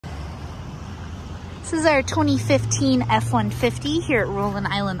This is our 2015 F-150 here at Rolling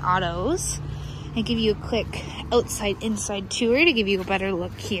Island Autos. I give you a quick outside-inside tour to give you a better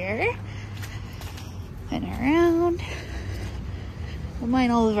look here. And around. Don't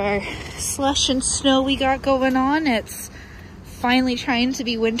mind all of our slush and snow we got going on. It's finally trying to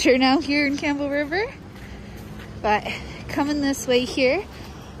be winter now here in Campbell River. But coming this way here,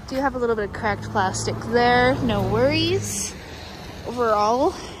 do have a little bit of cracked plastic there. No worries.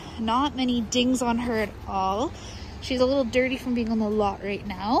 Overall, not many dings on her at all. She's a little dirty from being on the lot right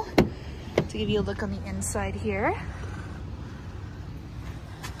now. To give you a look on the inside here.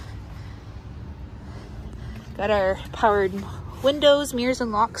 Got our powered windows, mirrors,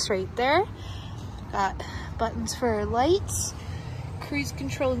 and locks right there. Got buttons for our lights. Cruise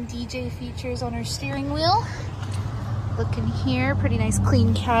control and DJ features on our steering wheel. Looking here, pretty nice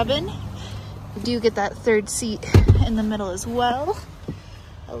clean cabin. You do get that third seat in the middle as well.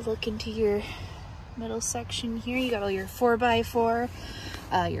 I'll look into your middle section here. You got all your 4x4,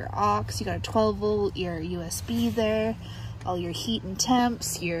 your aux, you got a 12 volt, your USB there, all your heat and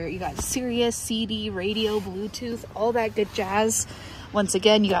temps, you got Sirius, CD, radio, Bluetooth, all that good jazz. Once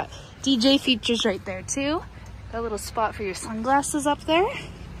again, you got DJ features right there too. Got a little spot for your sunglasses up there.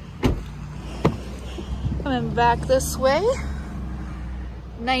 Coming back this way.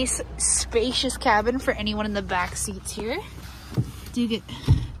 Nice spacious cabin for anyone in the back seats here. Do get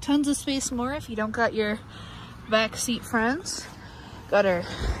tons of space more if you don't got your back seat friends. Got our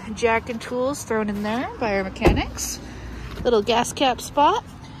jack and tools thrown in there by our mechanics. Little gas cap spot.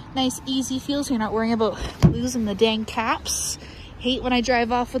 Nice easy feel so you're not worrying about losing the dang caps. Hate when I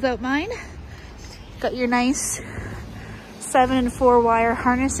drive off without mine. Got your nice 7 and 4 wire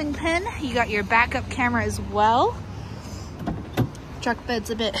harnessing pin. You got your backup camera as well. Truck bed's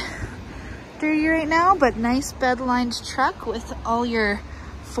a bit dirty right now, but nice bed lined truck with all your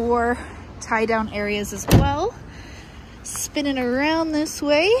 4 tie down areas as well. Spinning around this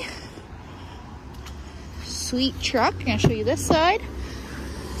way. Sweet truck. I'm gonna show you this side.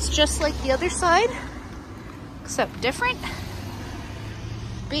 It's just like the other side, except different.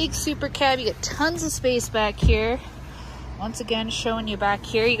 Big super cab. You get tons of space back here. Once again, showing you back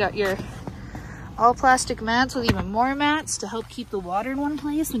here, you got your all plastic mats with even more mats to help keep the water in one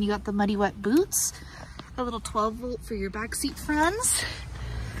place when you got the muddy wet boots. A little 12 volt for your back seat friends.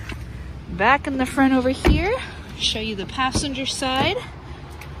 Back in the front over here, show you the passenger side.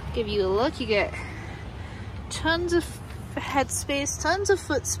 Give you a look, you get tons of head space, tons of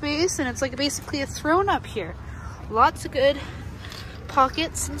foot space, and it's like basically a throne up here. Lots of good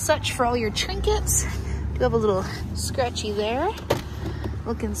pockets and such for all your trinkets. You have a little scratchy there.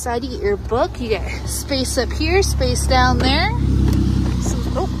 Look inside, you get your book, you get space up here, space down there.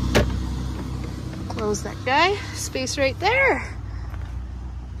 Close that guy, space right there.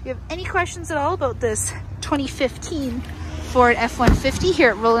 If you have any questions at all about this 2015 Ford F-150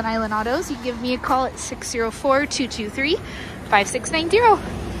 here at Rolling Island Autos, you can give me a call at 604-223-5690.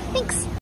 Thanks.